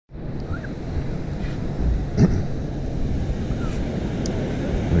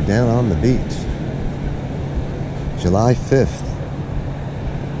down on the beach. July 5th.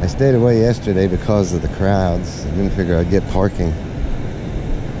 I stayed away yesterday because of the crowds. I didn't figure I'd get parking.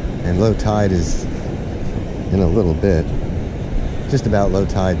 And low tide is in a little bit. Just about low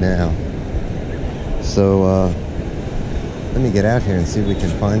tide now. So let me get out here and see if we can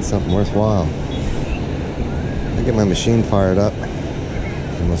find something worthwhile. I'll get my machine fired up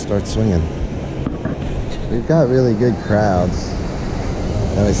and we'll start swinging. We've got really good crowds.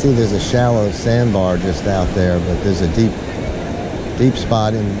 Now I see there's a shallow sandbar just out there, but there's a deep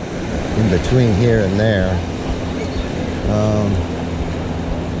spot in between here and there.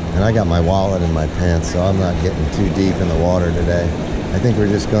 And I got my wallet in my pants, so I'm not getting too deep in the water today. I think we're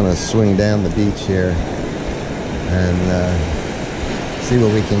just gonna swing down the beach here and see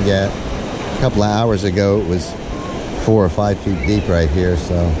what we can get. A couple of hours ago it was 4 or 5 feet deep right here,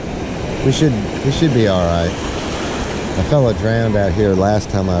 so we should be all right. A fellow drowned out here last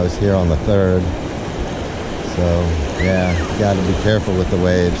time I was here on the 3rd. So yeah, got to be careful with the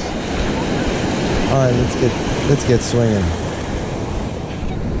waves. All right, let's get swinging.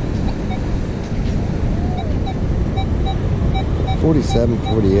 .47,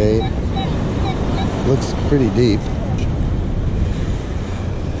 .48. Looks pretty deep.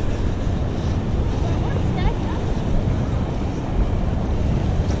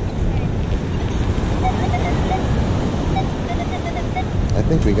 I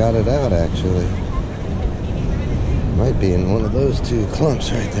think we got it out actually. Might be in one of those 2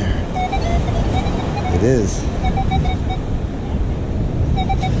 clumps right there. It is.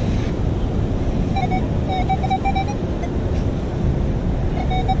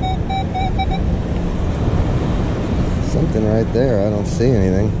 Something right there. I don't see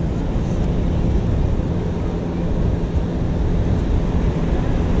anything.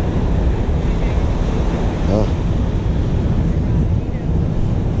 Oh.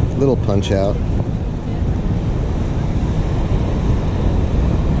 Little punch out.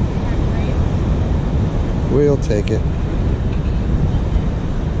 We'll take it.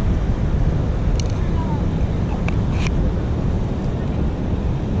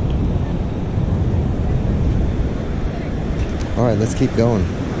 All right, let's keep going.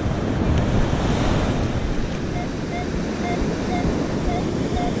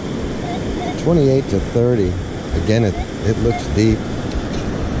 .28 to .30. Again, it looks deep.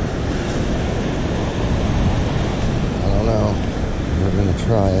 I don't know. We're gonna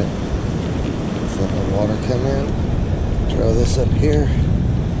try it. Let the water come in. Throw this up here.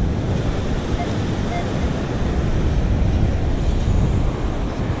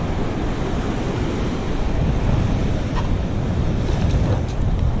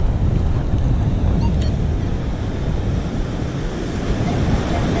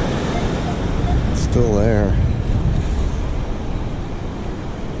 It's still there.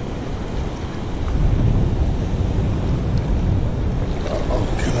 Uh-oh,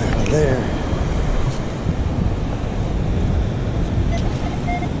 come out of there.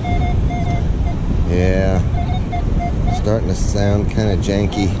 Yeah, starting to sound kind of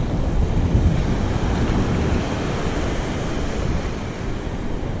janky.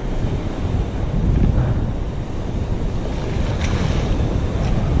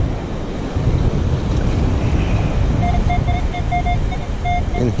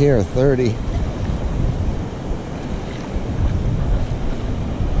 In here, 30.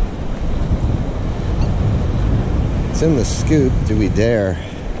 It's in the scoop. Do we dare?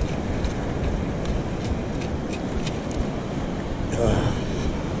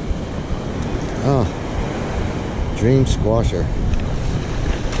 Oh, dream squasher.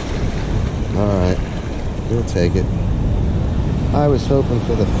 All right, we'll take it. I was hoping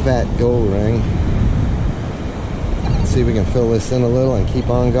for the fat gold ring. Let's see if we can fill this in a little and keep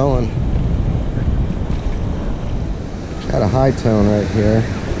on going. Got a high tone right here.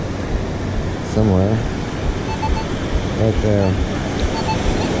 Somewhere. Right there.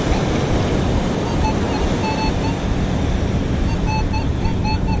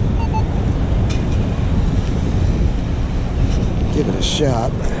 Give it a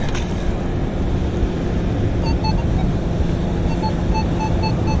shot.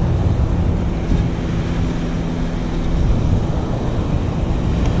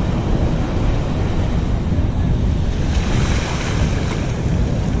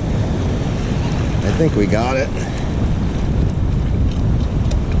 I think we got it.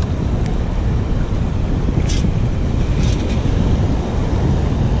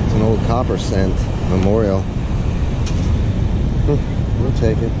 It's an old copper cent memorial. We'll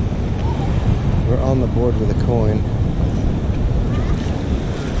take it. We're on the board with a coin.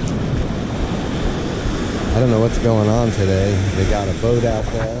 I don't know what's going on today. They got a boat out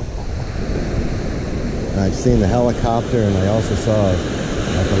there. And I've seen the helicopter, and I also saw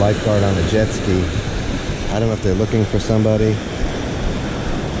the lifeguard on a jet ski. I don't know if they're looking for somebody.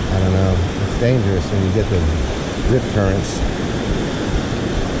 I don't know. It's dangerous when you get the rip currents.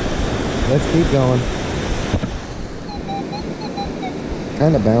 Let's keep going.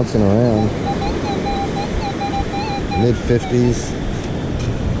 Kind of bouncing around. Mid-50s.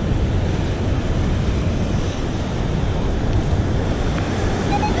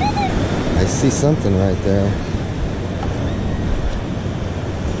 I see something right there.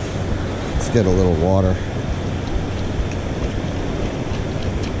 Let's get a little water.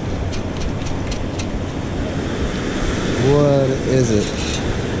 What is it?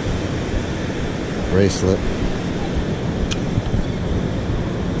 Bracelet.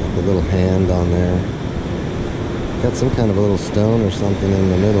 The little hand on there. Got some kind of a little stone or something in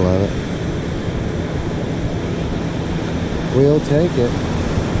the middle of it. We'll take it.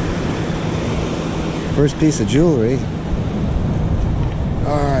 First piece of jewelry.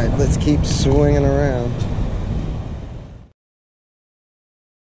 Alright, let's keep swinging around.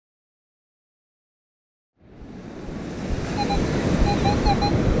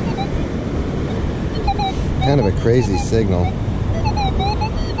 Kind of a crazy signal.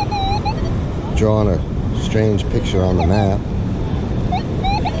 Drawing a strange picture on the map.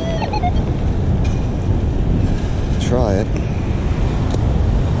 Try it.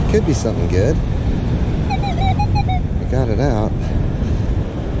 Could be something good. I got it out.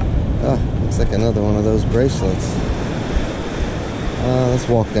 Oh, looks like another one of those bracelets. Let's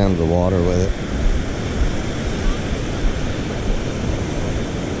walk down to the water with it.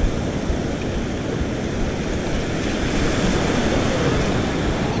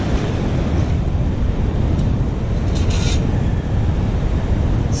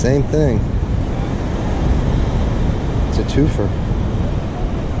 Same thing. It's a twofer.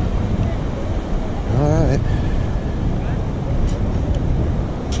 Alright.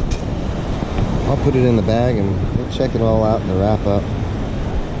 I'll put it in the bag and we'll check it all out in the wrap up.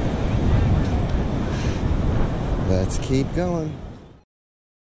 Let's keep going.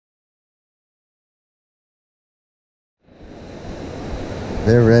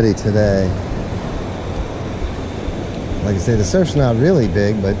 They're ready today. Like I say, the surf's not really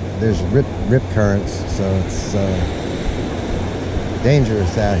big, but there's rip currents, so it's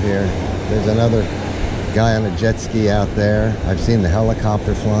dangerous out here. There's another guy on a jet ski out there. I've seen the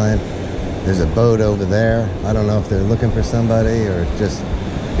helicopter flying. There's a boat over there. I don't know if they're looking for somebody or just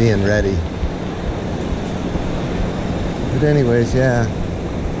being ready. But anyways, yeah.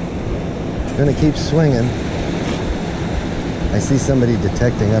 Gonna keep swinging. I see somebody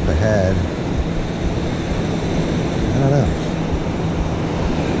detecting up ahead. I don't know.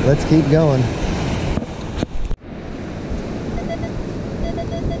 Let's keep going.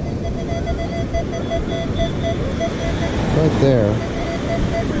 Right there.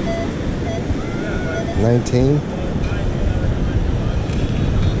 19.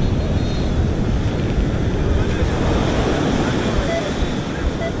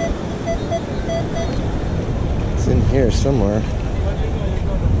 It's in here somewhere.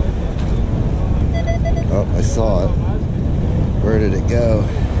 Oh, I saw it. Where did it go?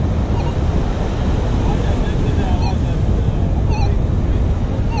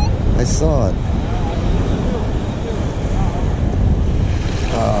 I saw it.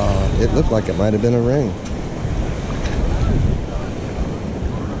 It looked like it might have been a ring.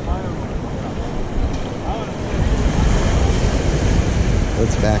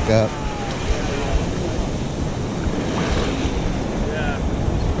 Let's back up.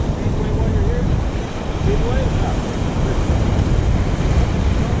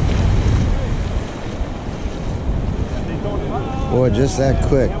 Boy, just that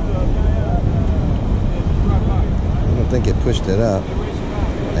quick. I don't think it pushed it up.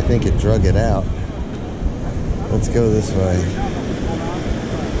 I think it drug it out. Let's go this way.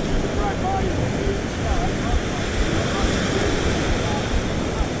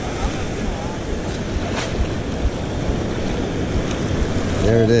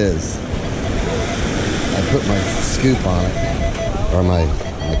 There it is. I put my scoop on it, or my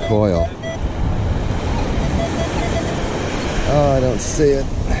coil. Oh, I don't see it.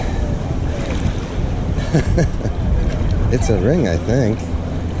 It's a ring, I think.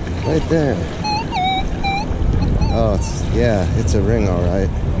 Right there. Oh, it's a ring, all right.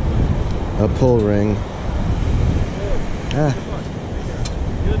 A pull ring. Ah,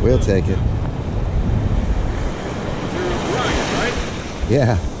 we'll take it.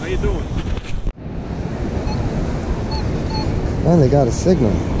 Yeah. How you doing? Oh, they got a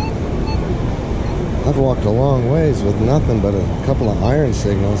signal. I've walked a long ways with nothing but a couple of iron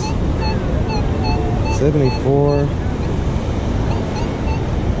signals. 74.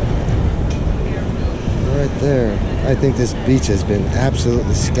 Right there. I think this beach has been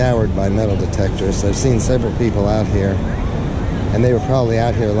absolutely scoured by metal detectors. I've seen several people out here, and they were probably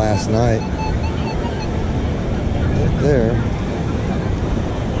out here last night. Right there.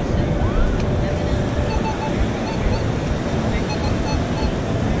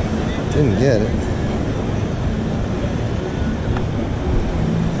 Didn't get it.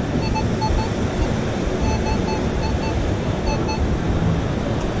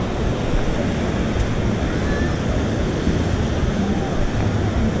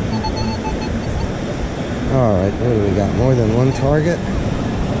 Alright, what do we got? More than one target?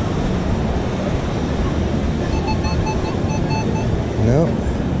 Nope.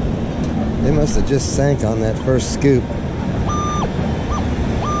 They must have just sank on that first scoop.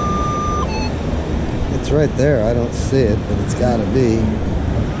 It's right there. I don't see it, but it's gotta be.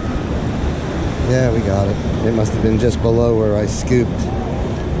 Yeah, we got it. It must have been just below where I scooped.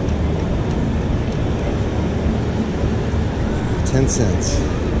 10 cents.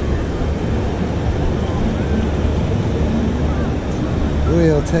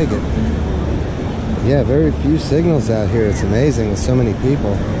 We'll take it. Yeah, very few signals out here. It's amazing with so many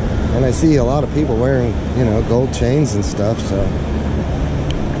people. And I see a lot of people wearing, you know, gold chains and stuff, so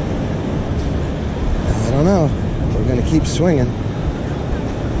I don't know. We're gonna keep swinging.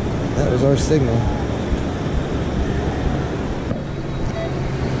 That was our signal.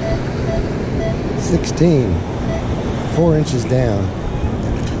 $16. 4 inches down.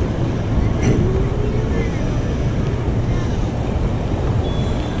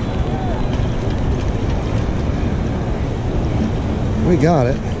 We got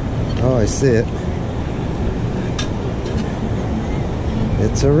it. Oh, I see it.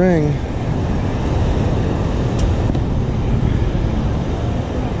 It's a ring.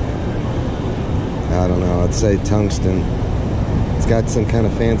 I don't know. I'd say tungsten. It's got some kind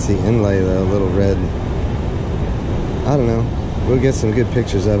of fancy inlay though, a little red. I don't know. We'll get some good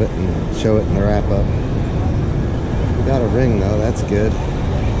pictures of it and show it in the wrap up. We got a ring though. That's good.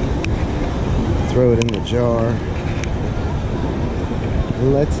 Throw it in the jar.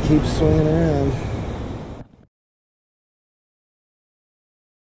 Let's keep swinging around.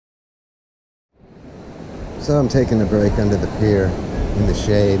 So I'm taking a break under the pier in the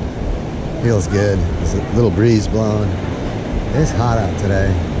shade. Feels good. There's a little breeze blowing. It's hot out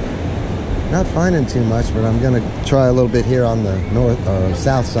today. Not finding too much, but I'm gonna try a little bit here on the north or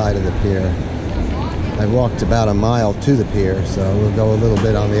south side of the pier. I walked about a mile to the pier, so we'll go a little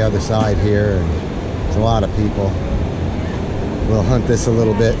bit on the other side here. And there's a lot of people. We'll hunt this a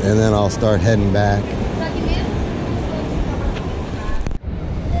little bit and then I'll start heading back.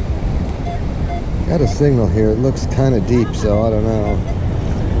 Got a signal here. It looks kind of deep, so I don't know.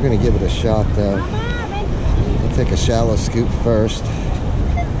 We're gonna give it a shot though. I'll take a shallow scoop first,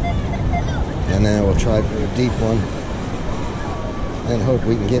 and then we'll try for a deep one and hope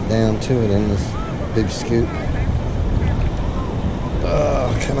we can get down to it in this big scoop.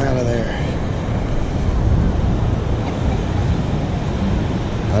 Oh, come out of there.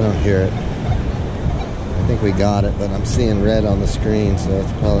 I don't hear it. I think we got it, but I'm seeing red on the screen, so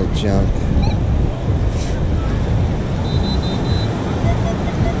it's probably junk.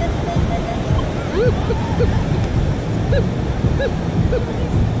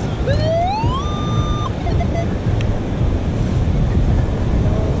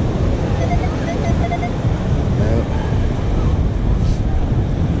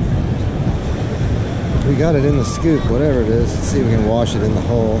 We got it in the scoop, whatever it is. Let's see if we can wash it in the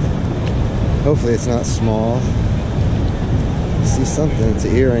hole. Hopefully it's not small. See something, it's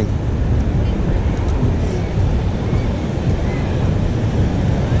an earring.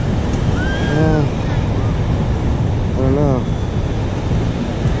 I don't know.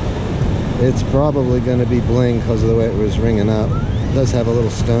 It's probably going to be bling because of the way it was ringing up. It does have a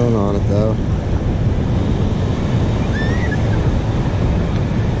little stone on it though.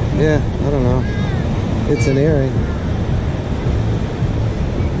 Yeah, I don't know. It's an earring.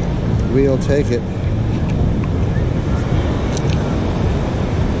 We'll take it.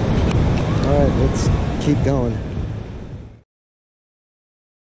 Alright, let's keep going.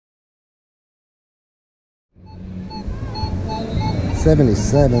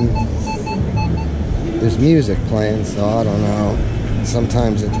 $77. There's music playing, so I don't know.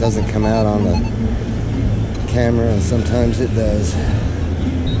 Sometimes it doesn't come out on the camera, and sometimes it does.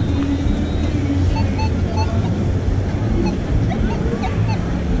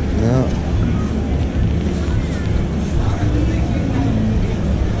 No.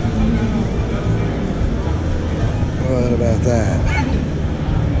 about that?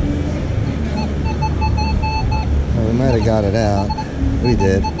 Well, we might have got it out. We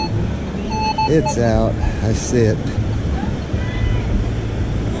did. It's out. I see it.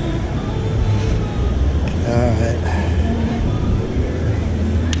 Alright.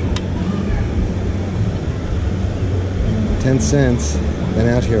 $0.10. Been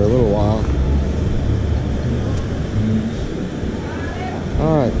out here a little while.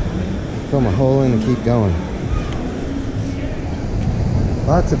 Alright. Fill my hole in and keep going.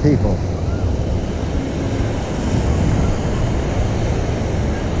 Lots of people.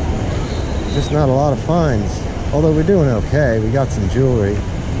 Just not a lot of finds. Although we're doing okay. We got some jewelry.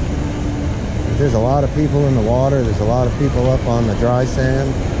 There's a lot of people in the water. There's a lot of people up on the dry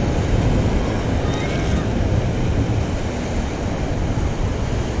sand.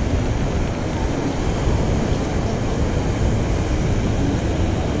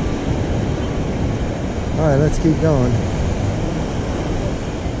 Alright, let's keep going.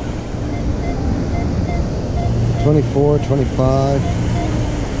 24, 25.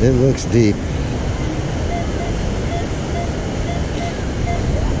 It looks deep.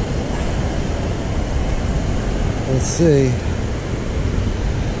 Let's see.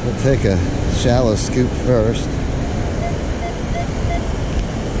 We'll take a shallow scoop first.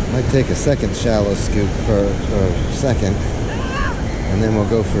 Might take a second shallow scoop first, or second, and then we'll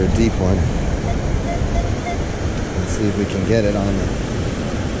go for a deep one. Let's see if we can get it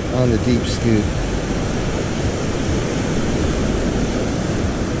on the deep scoop.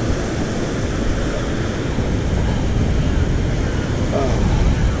 Oh,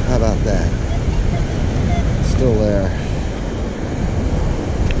 how about that? Still there.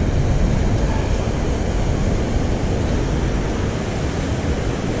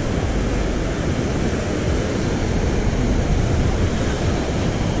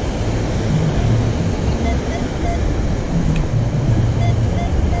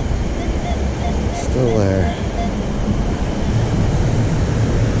 Still there.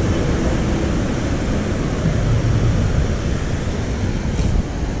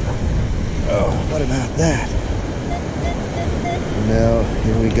 Oh, what about that? No,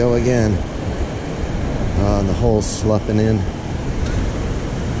 here we go again. And the hole's sloughing in.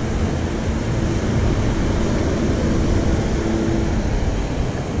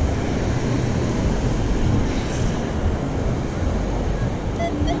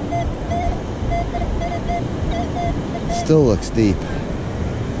 Still looks deep.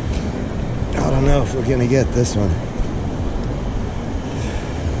 I don't know if we're gonna get this one.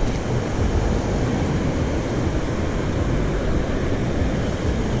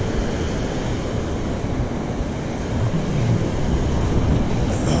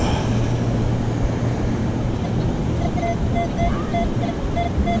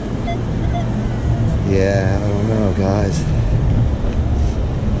 Yeah, I don't know, guys.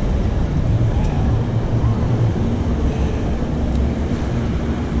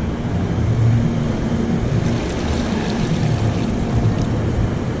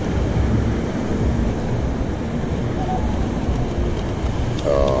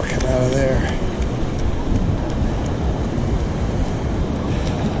 Oh, come out of there.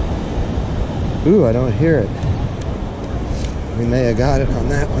 Ooh, I don't hear it. We may have got it on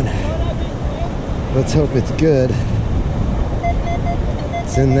that one. Let's hope it's good.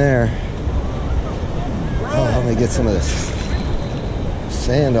 It's in there. Oh, let me get some of this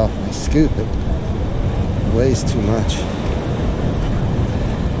sand off my scoop. It weighs too much.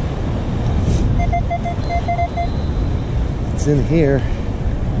 It's in here.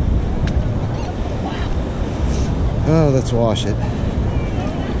 Oh, let's wash it.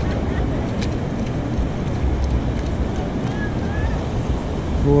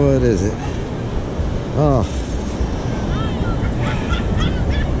 What is it? Oh,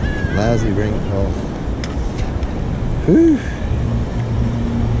 lousy ring pull. Whew.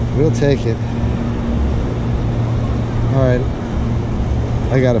 We'll take it. All right,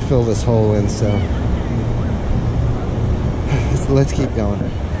 I gotta fill this hole in, so let's keep going.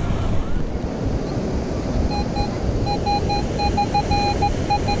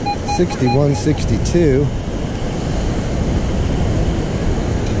 $61, $62.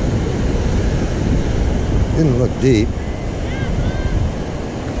 Didn't look deep.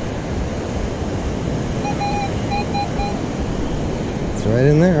 It's right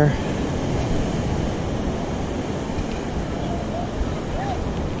in there.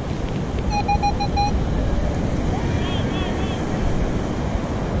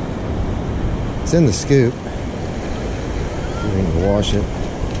 It's in the scoop. I'm going to wash it.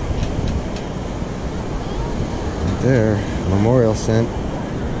 Right there, memorial scent.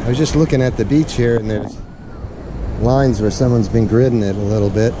 I was just looking at the beach here, and lines where someone's been gridding it a little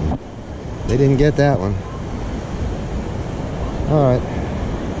bit. They didn't get that one. All right.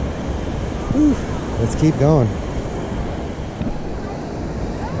 Whew. Let's keep going.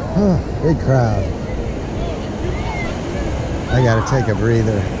 Big crowd. I gotta take a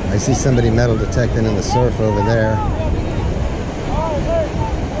breather. I see somebody metal detecting in the surf over there.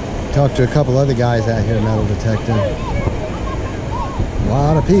 Talked to a couple other guys out here metal detecting. A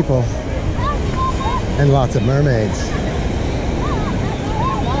lot of people. And lots of mermaids.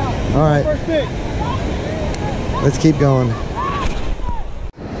 All right. Let's keep going.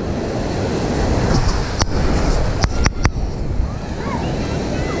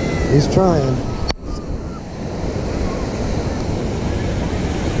 He's trying.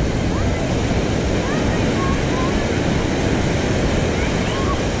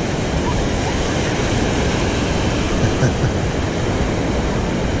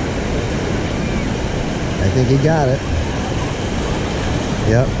 I think he got it.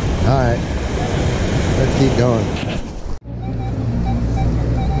 Yep. All right. Let's keep going.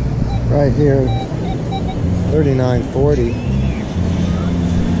 Right here, 3940.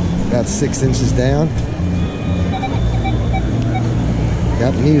 About 6 inches down.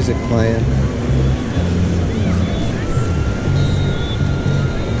 Got music playing.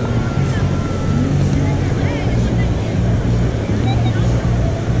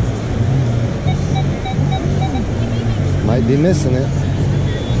 Might be missing it.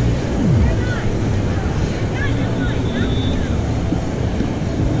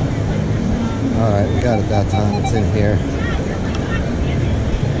 Alright, we got it that time. It's in here.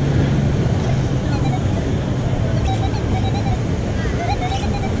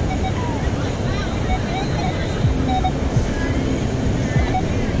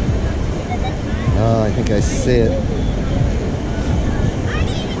 Oh, I think I see it.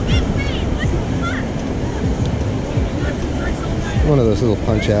 One of those little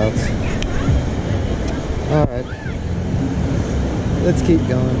punch outs. Alright. Let's keep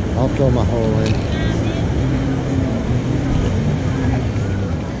going. I'll throw my hole in.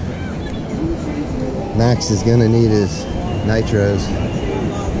 Max is gonna need his nitros.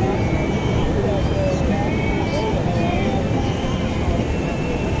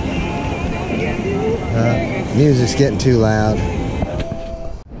 Music's getting too loud.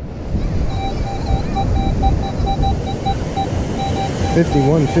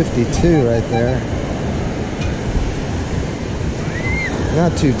 $51.52 right there.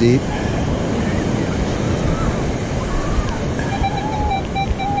 Not too deep.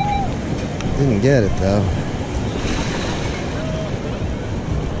 Didn't get it though.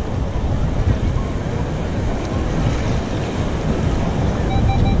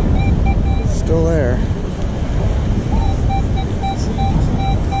 Still there.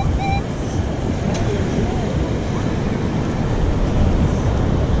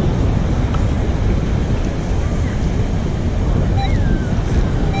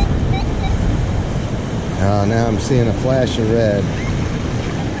 Oh, now I'm seeing a flash of red.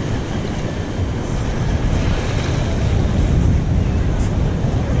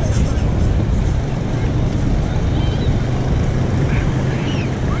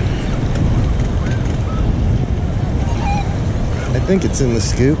 I think it's in the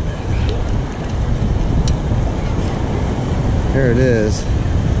scoop. Here it is.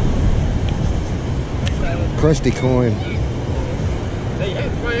 Crusty coin. Hey, you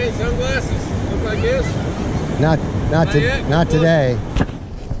have to find any sunglasses. Look like this? Not today.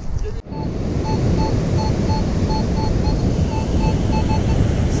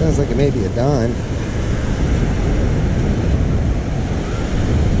 Sounds like it may be a dime.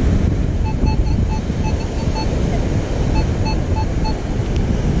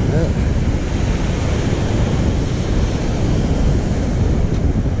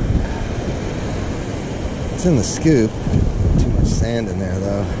 It's in the scoop. Too much sand in there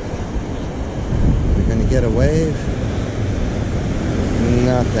though. We're gonna get a wave.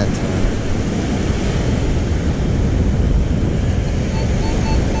 Not that time.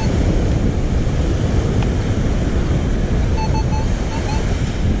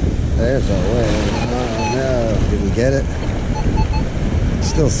 There's our wave. Oh no. Did we get it? It's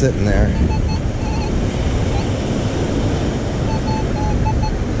still sitting there.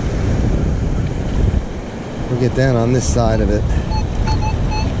 We'll get down on this side of it.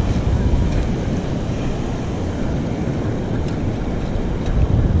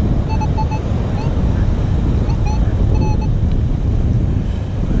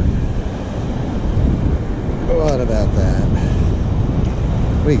 What about that?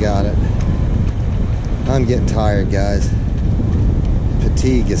 We got it. I'm getting tired, guys.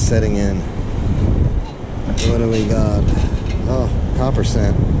 Fatigue is setting in. What do we got? Oh, copper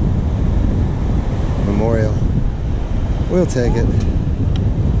cent. Memorial. We'll take it.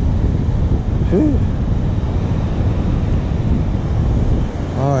 Whew.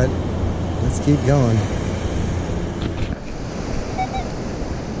 Alright, let's keep going.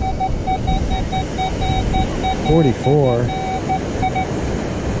 $44.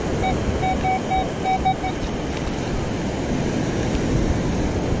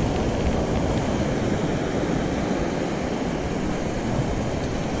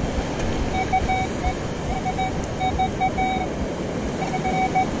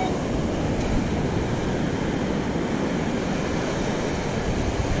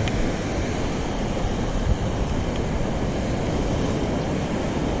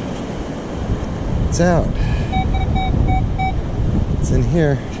 It's out. It's in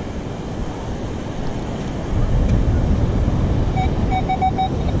here.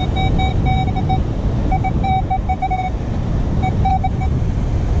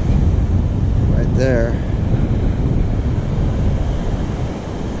 Right there.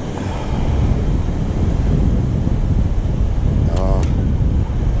 Oh,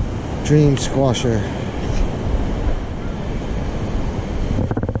 dream squasher.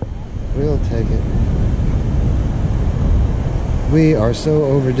 We'll take it. We are so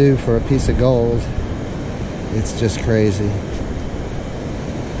overdue for a piece of gold. It's just crazy.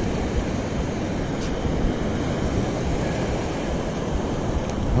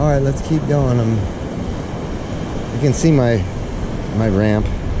 Alright, let's keep going. You can see my ramp.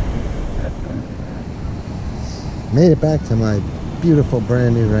 Made it back to my beautiful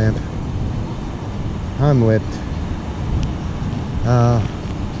brand new ramp. I'm whipped.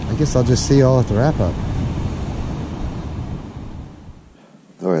 I guess I'll just see you all at the wrap up.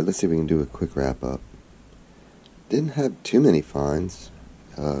 Alright, let's see if we can do a quick wrap up. Didn't have too many finds.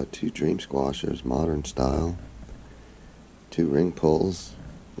 2 dream squashers, modern style. 2 ring pulls.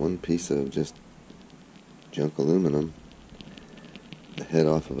 1 piece of just junk aluminum. The head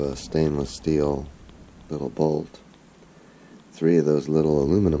off of a stainless steel little bolt. 3 of those little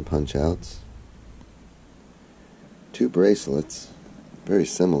aluminum punch outs. 2 bracelets. Very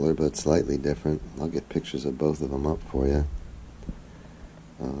similar but slightly different. I'll get pictures of both of them up for you.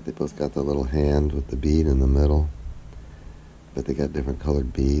 They both got the little hand with the bead in the middle, but they got different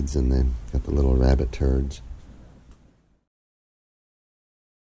colored beads, and they got the little rabbit turds.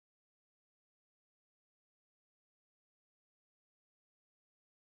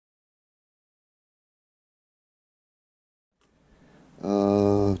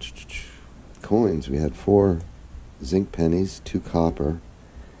 Coins. We had 4 zinc pennies, 2 copper,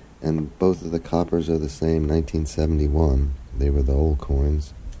 and both of the coppers are the same, 1971. They were the old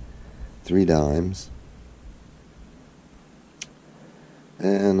coins. 3 dimes.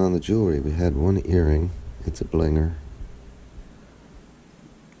 And on the jewelry, we had 1 earring. It's a blinger.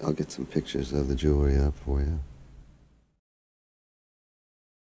 I'll get some pictures of the jewelry up for you.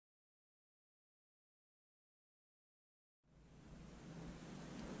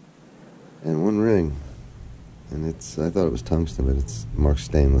 And 1 ring. And I thought it was tungsten, but it's marked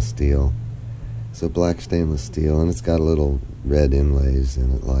stainless steel. So black stainless steel, and it's got a little red inlays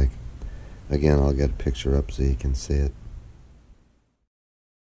in it, like. Again, I'll get a picture up so you can see it.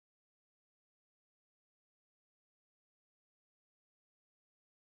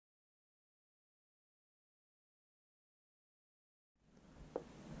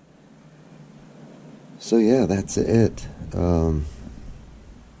 So yeah, that's it.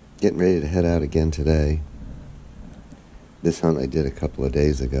 Getting ready to head out again today. This hunt I did a couple of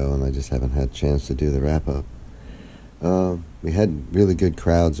days ago, and I just haven't had a chance to do the wrap-up. We had really good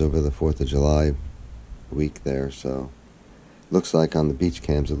crowds over the 4th of July week there, so looks like on the beach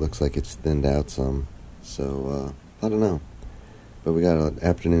cams it looks like it's thinned out some. So, I don't know. But we got an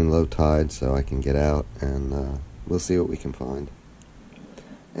afternoon low tide, so I can get out, and we'll see what we can find.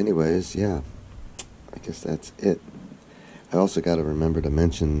 Anyways, yeah, I guess that's it. I also got to remember to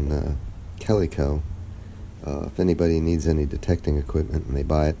mention Calico. If anybody needs any detecting equipment and they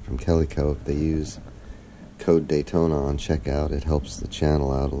buy it from Calico, if they use code Daytona on checkout, it helps the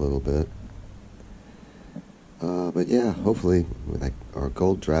channel out a little bit. But yeah, hopefully our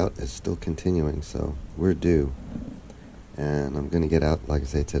gold drought is still continuing, so we're due. And I'm going to get out, like I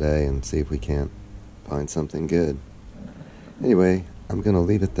say, today and see if we can't find something good. Anyway, I'm going to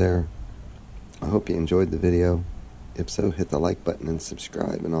leave it there. I hope you enjoyed the video. If so, hit the like button and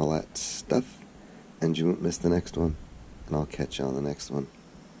subscribe and all that stuff. And you won't miss the next one. And I'll catch you on the next one.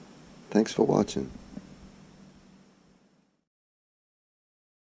 Thanks for watching.